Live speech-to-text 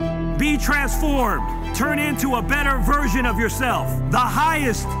Be transformed. Turn into a better version of yourself. The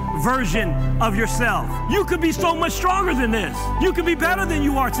highest version of yourself. You could be so much stronger than this. You could be better than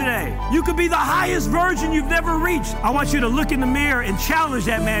you are today. You could be the highest version you've never reached. I want you to look in the mirror and challenge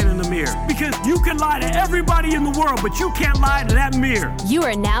that man in the mirror, because you can lie to everybody in the world, but you can't lie to that mirror. You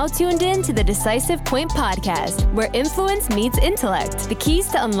are now tuned in to the Decisive Point Podcast, where influence meets intellect, the keys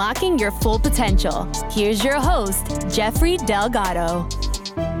to unlocking your full potential. Here's your host, Jeffrey Delgado.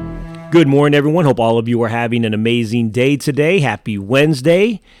 Good morning, everyone. Hope all of you are having an amazing day today. Happy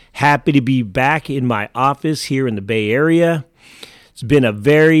Wednesday. Happy to be back in my office here in the Bay Area. It's been a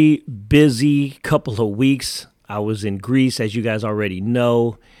very busy couple of weeks. I was in Greece, as you guys already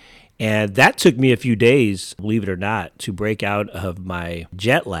know, and that took me a few days, believe it or not, to break out of my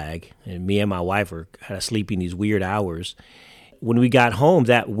jet lag. And me and my wife were kind of sleeping these weird hours. When we got home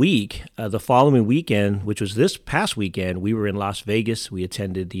that week, the following weekend, which was this past weekend, we were in Las Vegas. We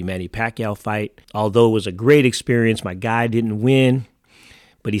attended the Manny Pacquiao fight. Although it was a great experience, my guy didn't win,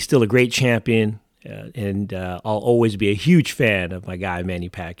 but he's still a great champion, and I'll always be a huge fan of my guy, Manny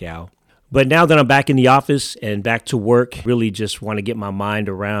Pacquiao. But now that I'm back in the office and back to work, really just want to get my mind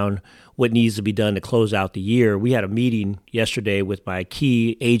around what needs to be done to close out the year. We had a meeting yesterday with my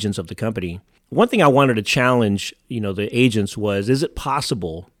key agents of the company. One thing I wanted to challenge, the agents was, is it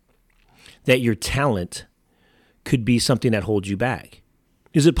possible that your talent could be something that holds you back?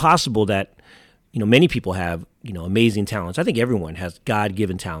 Is it possible that, many people have, amazing talents? I think everyone has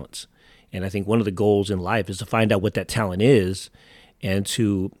God-given talents. And I think one of the goals in life is to find out what that talent is and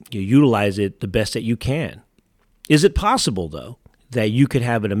to utilize it the best that you can. Is it possible, though, that you could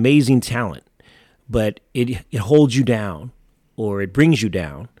have an amazing talent, but it holds you down, or it brings you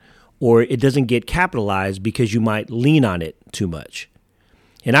down, or it doesn't get capitalized because you might lean on it too much?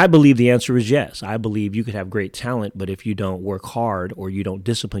 And I believe the answer is yes. I believe you could have great talent, but if you don't work hard or you don't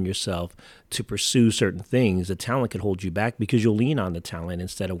discipline yourself to pursue certain things, the talent could hold you back because you'll lean on the talent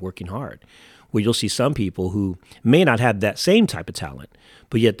instead of working hard. Where you'll see some people who may not have that same type of talent,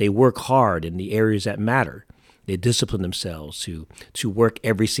 but yet they work hard in the areas that matter. They discipline themselves to work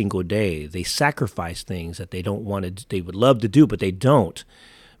every single day. They sacrifice things that they don't want to, they would love to do, but they don't,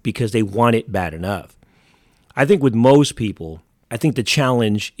 because they want it bad enough. I think with most people, I think the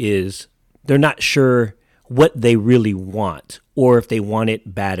challenge is they're not sure what they really want or if they want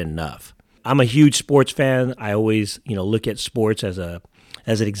it bad enough. I'm a huge sports fan. I always, look at sports as an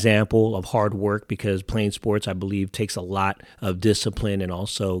example of hard work, because playing sports, I believe, takes a lot of discipline and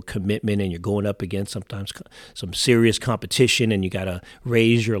also commitment, and you're going up against sometimes some serious competition, and you got to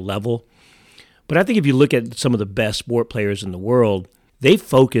raise your level. But I think if you look at some of the best sport players in the world, they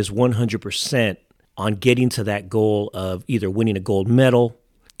focus 100% on getting to that goal of either winning a gold medal,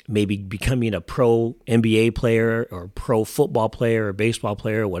 maybe becoming a pro NBA player or pro football player or baseball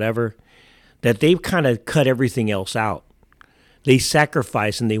player or whatever, that they've kind of cut everything else out. They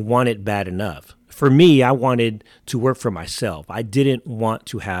sacrifice and they want it bad enough. For me, I wanted to work for myself. I didn't want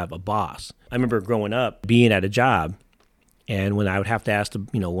to have a boss. I remember growing up being at a job, and when I would have to ask,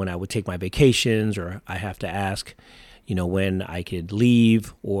 when I would take my vacations, or I have to ask, when I could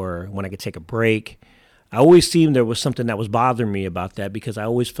leave or when I could take a break, I always seemed there was something that was bothering me about that, because I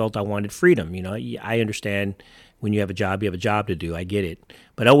always felt I wanted freedom. I understand when you have a job to do. I get it.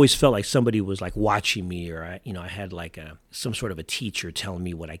 But I always felt like somebody was like watching me, or I had like some sort of a teacher telling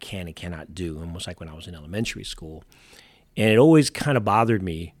me what I can and cannot do, almost like when I was in elementary school. And it always kind of bothered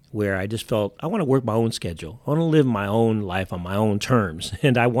me, where I just felt I want to work my own schedule. I want to live my own life on my own terms.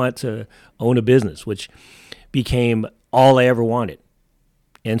 And I want to own a business, which became all I ever wanted.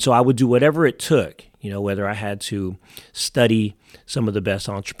 And so I would do whatever it took, whether I had to study some of the best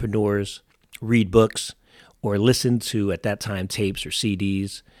entrepreneurs, read books, or listen to, at that time, tapes or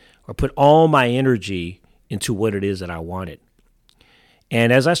CDs, or put all my energy into what it is that I wanted.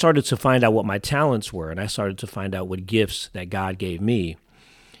 And as I started to find out what my talents were, and I started to find out what gifts that God gave me,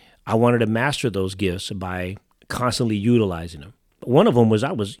 I wanted to master those gifts by constantly utilizing them. One of them was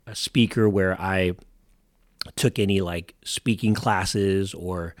I was a speaker, where I took any like speaking classes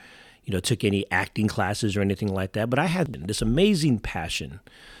or, took any acting classes or anything like that. But I had this amazing passion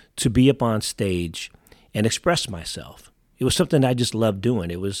to be up on stage and express myself. It was something I just loved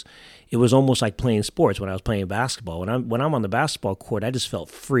doing. It was almost like playing sports when I was playing basketball. When I'm on the basketball court, I just felt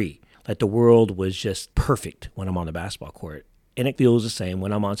free. Like the world was just perfect when I'm on the basketball court. And it feels the same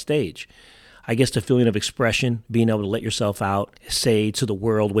when I'm on stage. I guess the feeling of expression, being able to let yourself out, say to the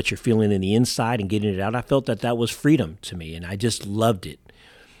world what you're feeling in the inside and getting it out, I felt that was freedom to me, and I just loved it.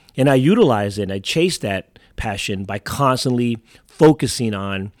 And I utilized it, and I chased that passion by constantly focusing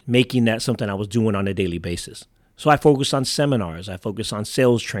on making that something I was doing on a daily basis. So I focus on seminars, I focus on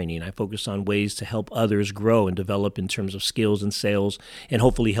sales training, I focus on ways to help others grow and develop in terms of skills and sales and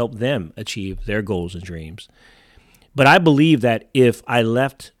hopefully help them achieve their goals and dreams. But I believe that if I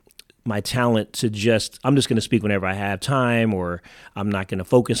left my talent to I'm just going to speak whenever I have time, or I'm not going to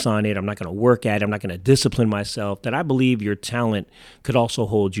focus on it, I'm not going to work at it, I'm not going to discipline myself, that I believe your talent could also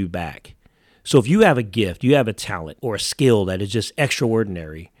hold you back. So if you have a gift, you have a talent or a skill that is just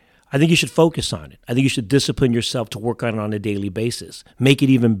extraordinary, I think you should focus on it. I think you should discipline yourself to work on it on a daily basis. Make it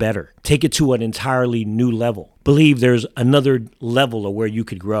even better. Take it to an entirely new level. Believe there's another level of where you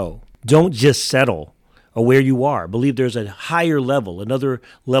could grow. Don't just settle or where you are. Believe there's a higher level, another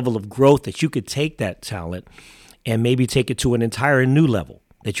level of growth that you could take that talent and maybe take it to an entire new level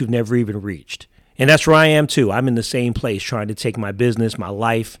that you've never even reached. And that's where I am too. I'm in the same place, trying to take my business, my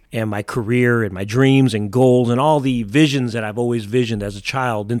life, and my career, and my dreams and goals, and all the visions that I've always visioned as a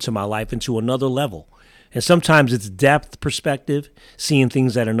child into my life, into another level. And sometimes it's depth perspective, seeing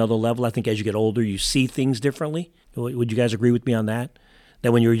things at another level. I think as you get older, you see things differently. Would you guys agree with me on that?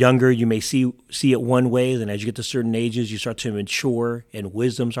 That when you're younger, you may see it one way. Then as you get to certain ages, you start to mature and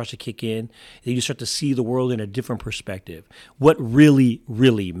wisdom starts to kick in. And you start to see the world in a different perspective. What really,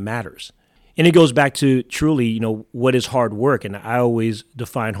 really matters. And it goes back to truly, what is hard work? And I always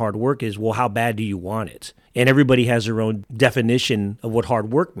define hard work as, well, how bad do you want it? And everybody has their own definition of what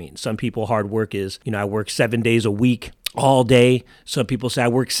hard work means. Some people, hard work is, I work 7 days a week, all day. Some people say I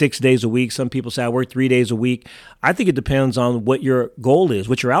work 6 days a week. Some people say I work 3 days a week. I think it depends on what your goal is,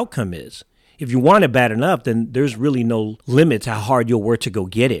 what your outcome is. If you want it bad enough, then there's really no limit to how hard you'll work to go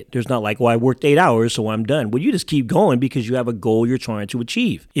get it. There's not like, well, I worked 8 hours, so I'm done. Well, you just keep going because you have a goal you're trying to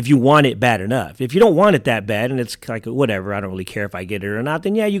achieve. If you want it bad enough. If you don't want it that bad and it's like, whatever, I don't really care if I get it or not,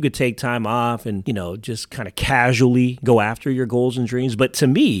 then yeah, you could take time off and, just kind of casually go after your goals and dreams. But to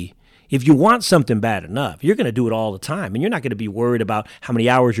me, if you want something bad enough, you're going to do it all the time. And you're not going to be worried about how many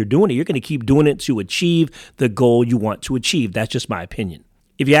hours you're doing it. You're going to keep doing it to achieve the goal you want to achieve. That's just my opinion.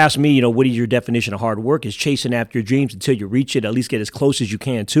 If you ask me, what is your definition of hard work? Is chasing after your dreams until you reach it, at least get as close as you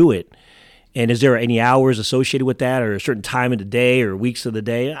can to it. And is there any hours associated with that, or a certain time of the day or weeks of the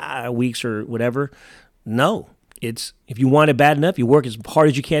day, weeks or whatever? No. It's if you want it bad enough, you work as hard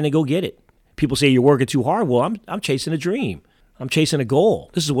as you can to go get it. People say you're working too hard. Well, I'm chasing a dream. I'm chasing a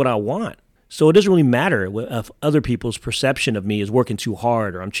goal. This is what I want. So it doesn't really matter if other people's perception of me is working too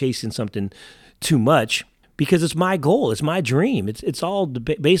hard or I'm chasing something too much. Because it's my goal, it's my dream. It's all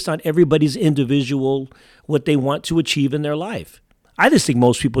based on everybody's individual, what they want to achieve in their life. I just think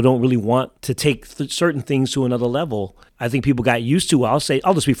most people don't really want to take certain things to another level. I think people got used to, I'll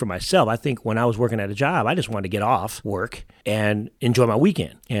just speak for myself. I think when I was working at a job, I just wanted to get off work and enjoy my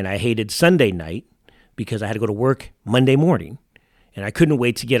weekend. And I hated Sunday night because I had to go to work Monday morning. And I couldn't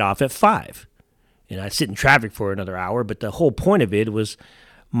wait to get off at 5. And I'd sit in traffic for another hour. But the whole point of it was,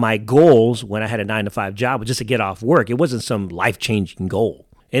 my goals when I had a 9-to-5 job was just to get off work. It wasn't some life-changing goal.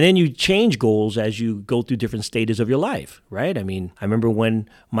 And then you change goals as you go through different stages of your life, right? I mean, I remember when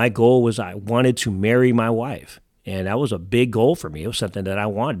my goal was I wanted to marry my wife. And that was a big goal for me. It was something that I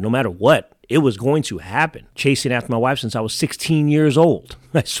wanted. No matter what, it was going to happen. Chasing after my wife since I was 16 years old,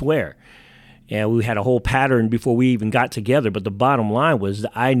 I swear. And we had a whole pattern before we even got together. But the bottom line was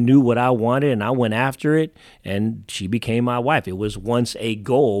that I knew what I wanted and I went after it, and she became my wife. It was once a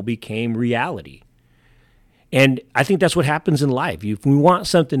goal became reality. And I think that's what happens in life. If we want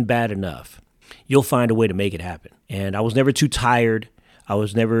something bad enough, you'll find a way to make it happen. And I was never too tired. I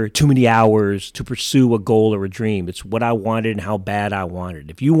was never too many hours to pursue a goal or a dream. It's what I wanted and how bad I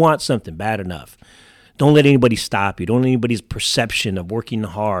wanted. If you want something bad enough, don't let anybody stop you. Don't let anybody's perception of working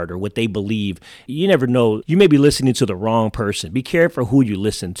hard or what they believe. You never know. You may be listening to the wrong person. Be careful who you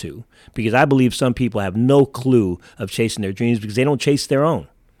listen to, because I believe some people have no clue of chasing their dreams because they don't chase their own.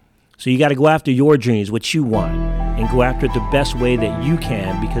 So you got to go after your dreams, what you want, and go after it the best way that you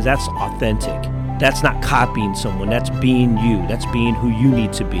can, because that's authentic. That's not copying someone. That's being you. That's being who you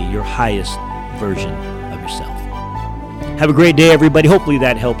need to be, your highest version of yourself. Have a great day, everybody. Hopefully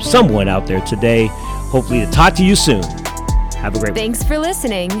that helps someone out there today. Hopefully to talk to you soon. Have a great day. Thanks for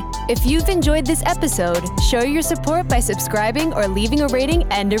listening. If you've enjoyed this episode, show your support by subscribing or leaving a rating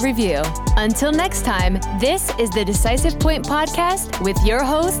and a review. Until next time, this is the Decisive Point Podcast with your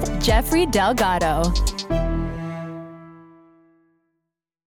host, Jeffrey Delgado.